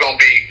ain't never gonna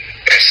be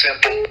as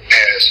simple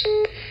as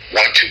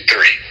 1, 2,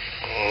 3.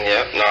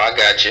 Yep, no, I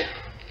got you.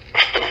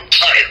 All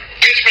right,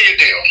 pitch me your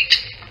deal.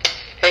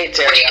 Hey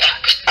Terry,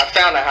 I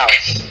found a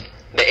house.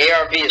 The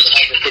ARV is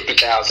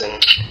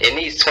 $150,000. It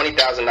needs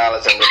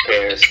 $20,000 in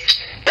repairs.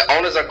 The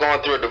owners are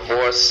going through a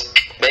divorce.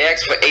 They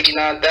asked for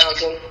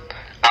 $89,000.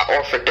 I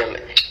offered them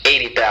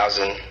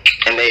 $80,000,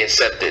 and they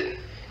accepted.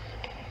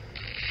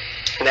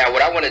 Now,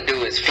 what I want to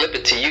do is flip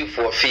it to you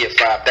for a fee of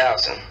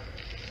 $5,000.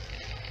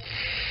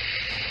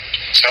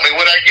 Tell me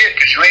what I get,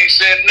 because you ain't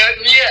said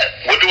nothing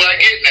yet. What do I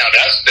get now?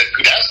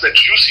 That's the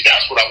juicy.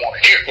 That's what I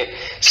want to hear.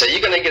 So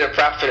you're gonna get a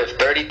profit of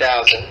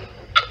 $30,000.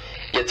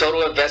 Your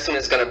total investment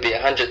is going to be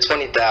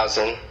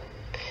 $120,000.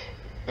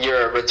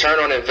 Your return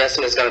on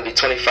investment is going to be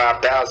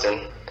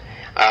 $25,000.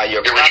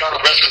 Your return on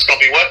investment is going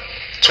to be what?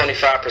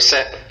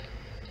 25%.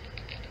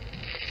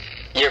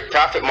 Your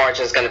profit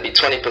margin is going to be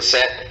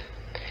 20%,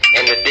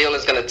 and the deal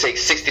is going to take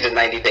 60 to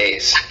 90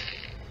 days.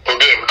 Well,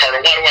 good, Ricardo.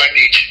 Why do I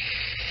need you?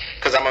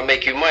 Because I'm going to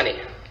make you money.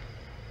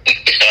 Good.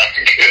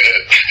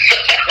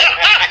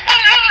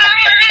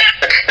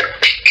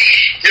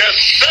 Yes,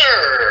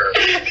 sir.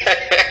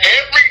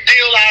 Every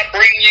deal I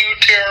bring you,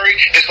 Terry,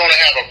 is going to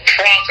have a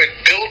profit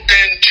built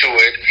into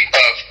it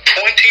of 20%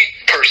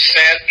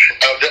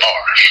 of the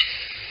R.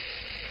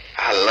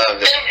 I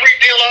love it. Every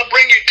deal I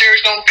bring you, Terry,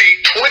 is going to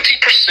be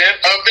 20%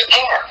 of the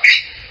R.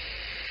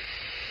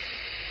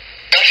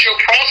 That's your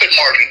profit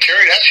margin,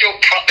 Terry. That's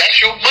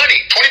your money.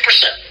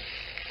 20%.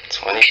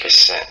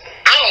 20%.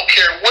 I don't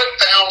care what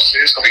the house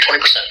is, it's going to be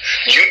 20%.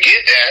 You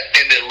did that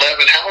in the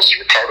 11 houses,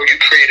 Ricardo. You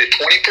created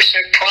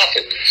 20%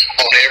 profit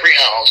on every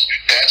house.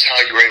 That's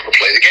how you were able to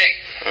play the game.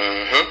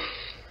 Mm-hmm.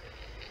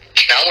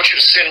 Now I want you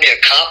to send me a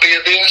copy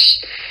of this,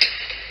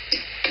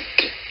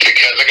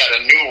 because I got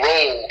a new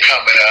role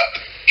coming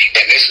up,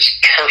 and this is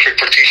perfect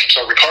for teaching.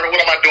 So, Ricardo,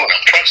 what am I doing?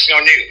 I'm practicing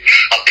on you.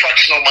 I'm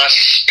practicing on my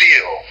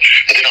spiel,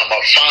 and then I'm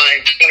going to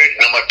fine-tune it,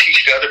 and I'm going to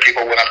teach to other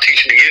people what I'm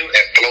teaching to you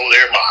and blow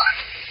their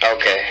mind.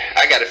 Okay,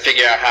 I got to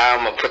figure out how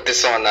I'm going to put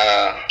this on,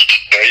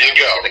 there you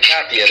go. Get a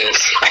copy of this.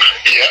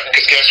 Yeah,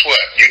 because guess what?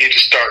 You need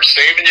to start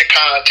saving your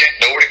content,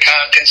 know where the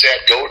content's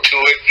at, go to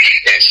it,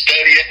 and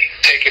study it,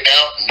 take it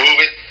out, move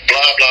it,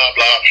 blah, blah,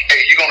 blah.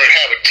 Hey, you're going to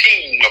have a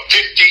team of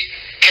 50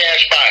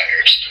 cash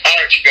buyers. All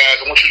right, you guys,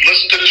 I want you to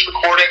listen to this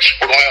recording.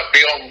 We're going to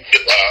be on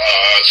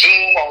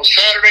Zoom on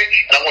Saturday,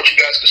 and I want you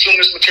guys to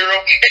consume this material,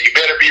 and you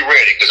better be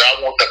ready, because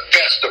I want the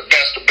best, the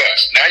best, the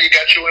best. Now you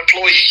got your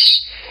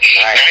employees.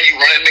 Nice. Now you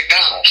running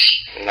McDonald's.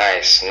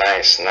 Nice.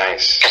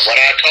 From what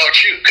I taught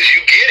you, because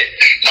you get it.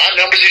 My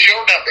numbers is your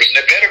numbers,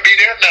 and it better be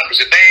their numbers.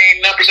 If they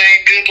numbers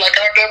ain't good like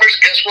our numbers,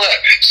 guess what?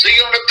 See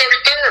you on the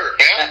 33rd,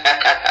 man.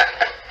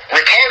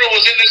 Ricardo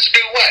was in this to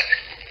do what?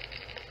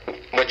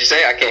 What'd you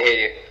say? I can't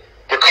hear you.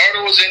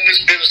 Ricardo was in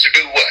this business to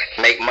do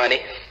what? Make money.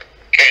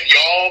 And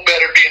y'all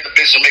better be in the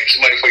business of making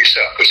some money for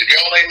yourself. Because if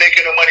y'all ain't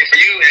making no money for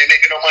you, and ain't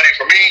making no money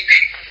for me,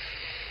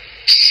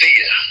 see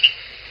ya.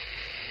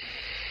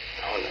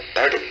 On the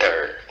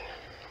 33rd.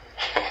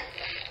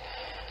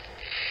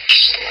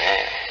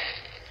 Man.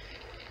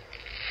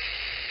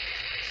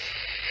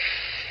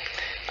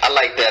 I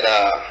like that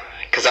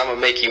Because I'm going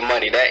to make you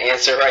money. That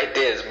answer right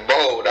there is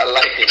bold. I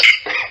like it.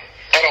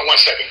 Hold on 1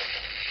 second.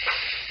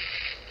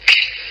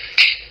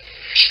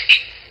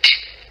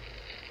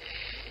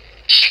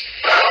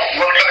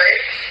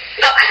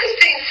 No, I just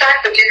think inside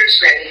the dinner's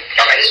ready.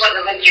 I just want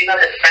to let you know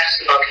that the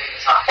basketball game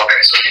is on.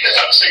 Okay, so you just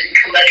have to say, you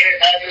come back here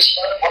and have this,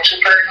 what's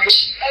your parent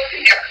news?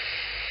 Yeah.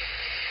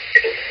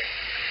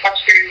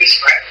 What's your news,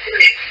 right?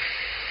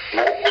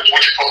 What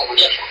you calling with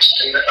that?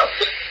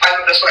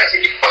 That's what I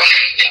think.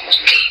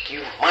 You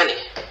money.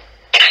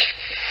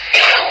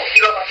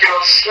 You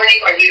on Sling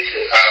or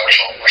YouTube? Which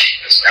one?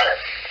 It's better.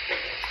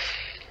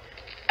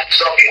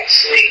 So I'll be on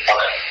Sling.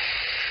 Okay.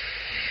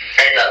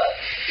 Hang on.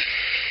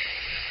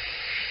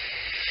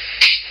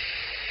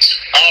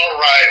 All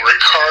right,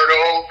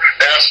 Ricardo.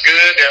 That's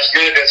good.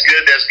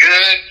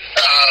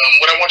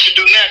 What I want you to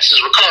do next is,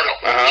 Ricardo,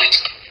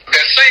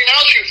 that same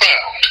house you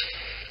found,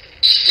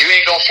 you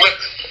ain't gonna flip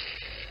it.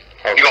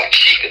 Okay. You're gonna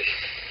keep it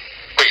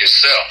for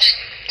yourself.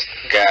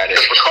 Got it.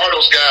 Because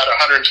Ricardo's got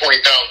 $120,000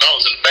 in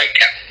the bank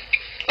account.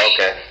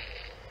 Okay.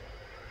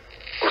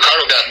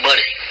 Ricardo got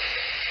money.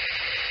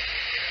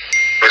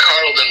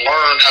 Ricardo then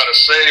learned how to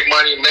save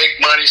money, make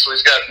money, so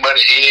he's got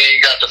money. He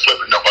ain't got to flip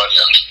it nobody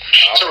else.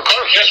 So,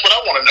 Ricardo, guess what I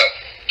want to know?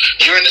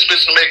 You're in this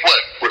business to make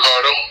what,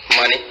 Ricardo?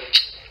 Money.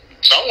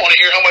 So I want to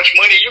hear how much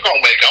money you're going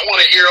to make. I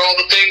want to hear all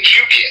the things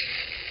you get.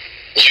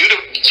 You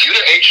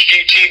the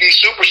HGTV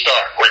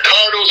superstar.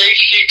 Ricardo's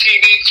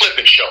HGTV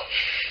flipping show.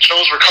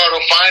 Shows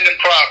Ricardo finding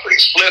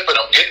properties, flipping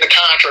them, getting the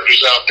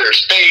contractors out there,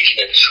 staging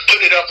it,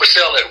 putting it up for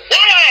sale at,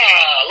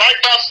 wow, like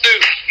about to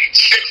do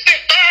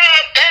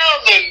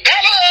 $65,000.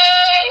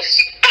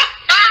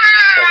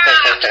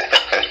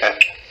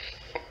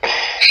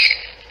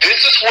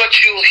 This is what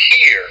you'll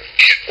hear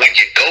when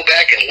you go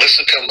back and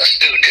listen to my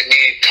student and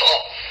me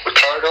talk.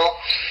 Ricardo,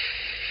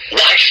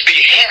 watch me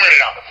hammering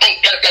it out. Boom,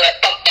 bam, bam,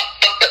 bam, bam,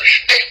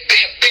 bam,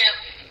 bam, bam.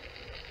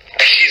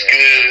 She's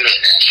good.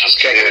 She's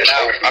Checking it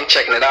out. I'm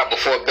checking it out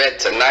before bed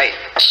tonight.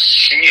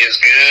 She is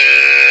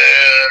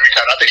good.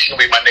 Ricardo, I think she's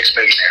gonna be my next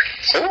millionaire.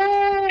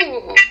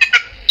 Ooh.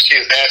 She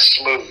is that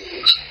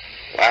smooth.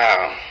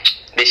 Wow.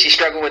 Did she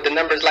struggle with the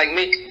numbers like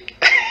me?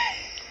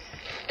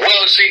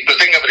 Well, see, the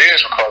thing of it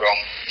is, Ricardo,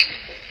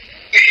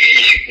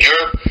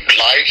 your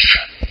life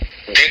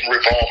didn't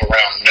revolve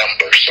around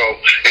numbers, so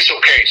it's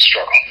okay to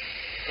struggle.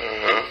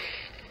 Mm-hmm.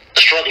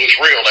 The struggle is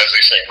real, as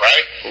they say,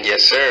 right?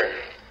 Yes, sir.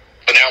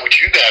 But now what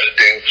you got to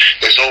do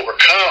is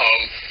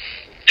overcome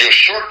your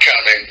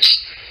shortcomings.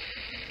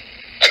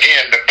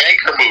 Again, the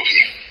banker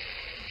movie.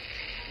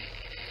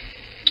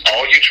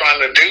 All you're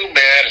trying to do,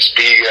 man, is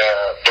be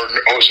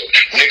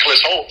Nicholas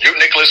Holt. You're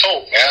Nicholas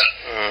Holt, man.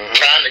 Mm-hmm.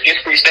 Trying to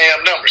get these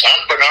damn numbers.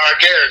 I'm Bernard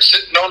Garrett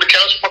sitting on the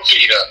couch with my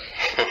feet up.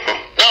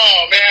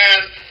 No,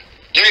 man,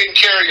 you didn't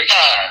carry your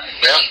fire,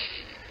 man.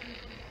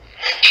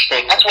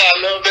 That's why I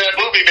love that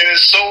movie, man.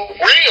 It's so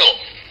real.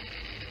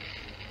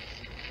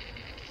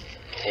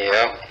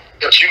 Yeah.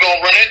 But you're going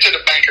to run into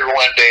the banker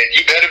one day.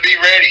 You better be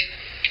ready.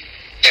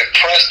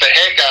 Impress the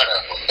heck out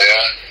of them,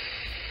 man.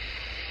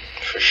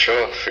 For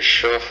sure.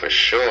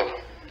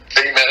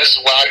 See, man, this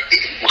is why,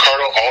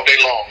 Ricardo, all day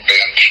long,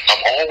 man,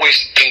 I'm always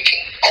thinking.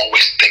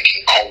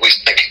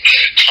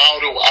 How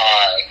do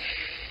I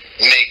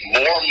make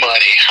more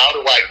money? How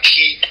do I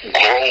keep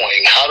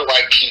growing? How do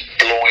I keep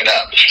blowing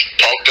up?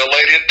 Talked to a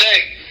lady today.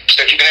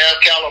 Said you can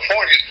have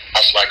California. I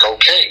was like,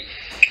 okay,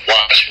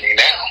 watch me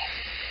now.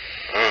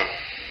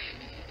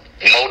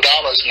 More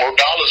dollars,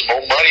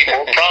 more money,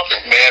 more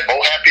profit, man.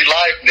 More happy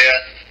life,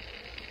 man.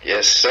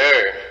 Yes,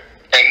 sir.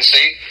 And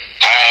see,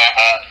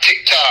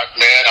 TikTok,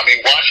 man. I mean,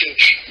 watching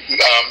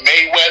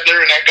Mayweather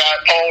and that guy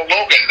Paul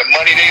Logan, the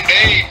money they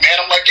made, man.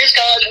 I'm like, these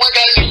guys, one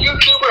guy's a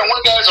YouTuber and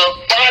one guy's a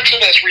boxer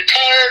that's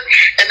retired,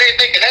 and they're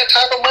making that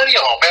type of money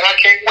on. Man, I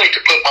can't wait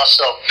to put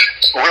myself,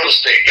 real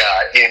estate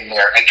guy, in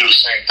there and do the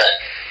same thing.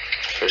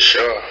 For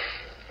sure.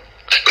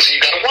 But see,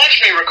 you gotta watch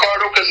me,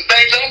 Ricardo, because the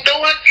things I'm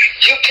doing,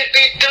 you could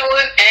be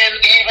doing and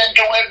even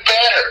doing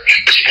better.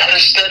 But you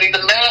gotta study the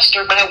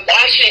master, man.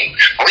 Watch him,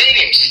 read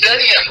him,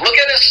 study him, look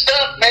at his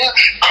stuff, man.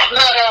 I'm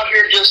not out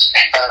here just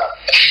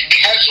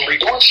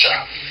casually doing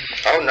stuff.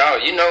 Oh no,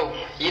 you know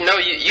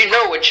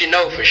what you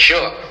know for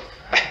sure.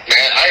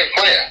 Man, I ain't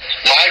playing.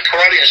 My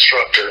karate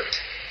instructor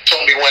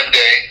told me one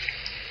day,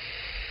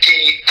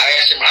 I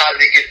asked him, how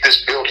did he get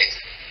this building?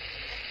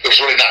 It was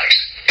really nice.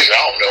 He said,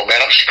 I don't know,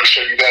 man. I'm just going to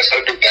show you guys how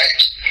to do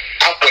things.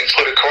 I went and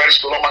put a karate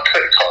school on my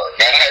credit card.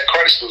 Man, I had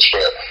karate schools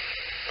forever.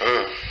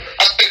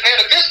 I said, man,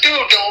 if this dude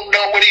don't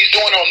know what he's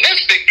doing on this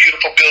big,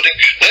 beautiful building,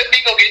 let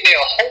me go get me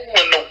a hole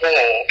in the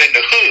wall in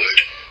the hood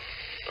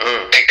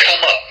and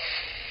come up.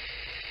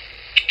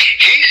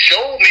 He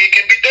showed me it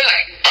can be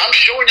done. I'm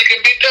showing it can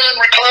be done,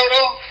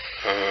 Ricardo.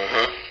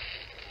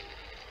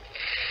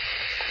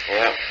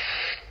 Yeah.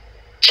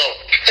 So,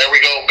 there we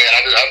go, man.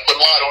 I put a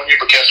lot on you,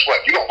 but guess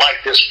what? You don't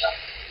like this one.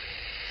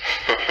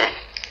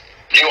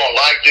 You don't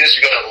like this.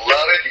 You got to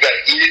love it. You got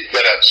to eat it. You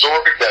got to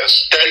absorb it. You got to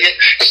study it.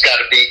 It's got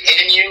to be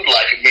in you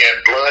like,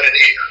 again, blood and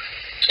air.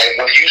 And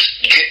when you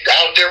get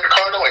out out there,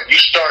 Ricardo, and you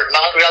start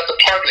knocking out the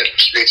park, and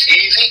it's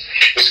easy,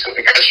 it's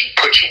because you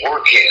put your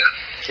work in.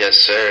 Yes,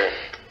 sir.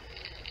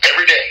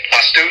 Every day. My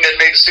student that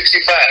made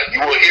 65, you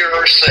will hear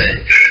her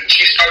say,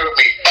 she started with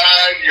me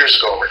 5 years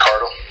ago,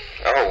 Ricardo.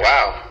 Oh,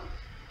 wow.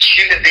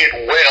 She did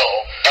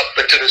well up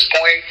until this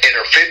point. In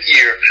her 5th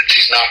year,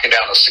 she's knocking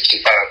down a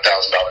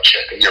 $65,000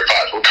 check in year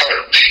 5.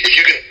 Ricardo, if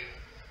you can...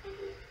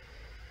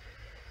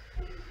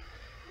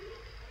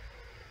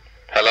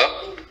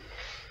 Hello?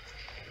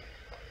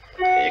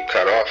 You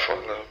cut off for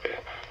a little bit.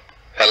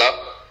 Hello?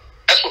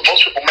 That's what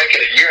most people make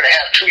in a year and a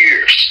half, 2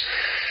 years.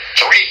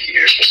 3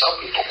 years for some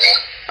people, man.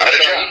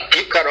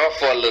 You cut off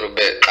for a little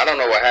bit. I don't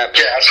know what happened.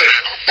 Yeah, I said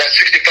that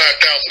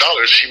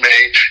 $65,000 she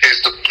made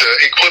is the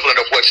equivalent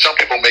of what some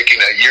people make in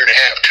a year and a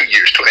half, 2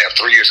 years, 2.5,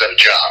 3 years at a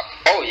job.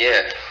 Oh,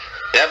 yeah.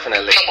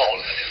 Definitely. Come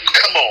on,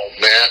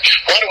 man.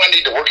 Why do I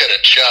need to work at a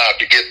job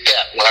to get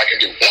that when I can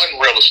do one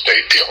real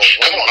estate deal?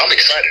 Come on, I'm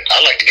excited.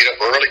 I like to get up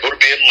early, go to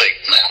bed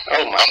late, man.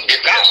 Oh, my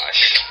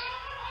gosh.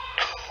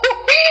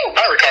 All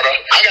right, Ricardo.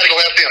 I got to go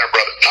have dinner,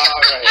 brother.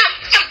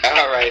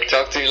 All right.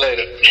 Talk to you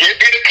later. Get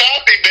me the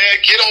coffee, man.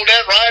 Get on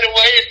that right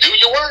away and do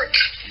your work.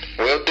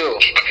 Will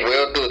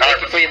do.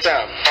 Thank you for your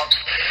time. All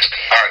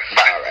right.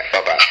 Bye. All right.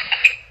 Bye-bye.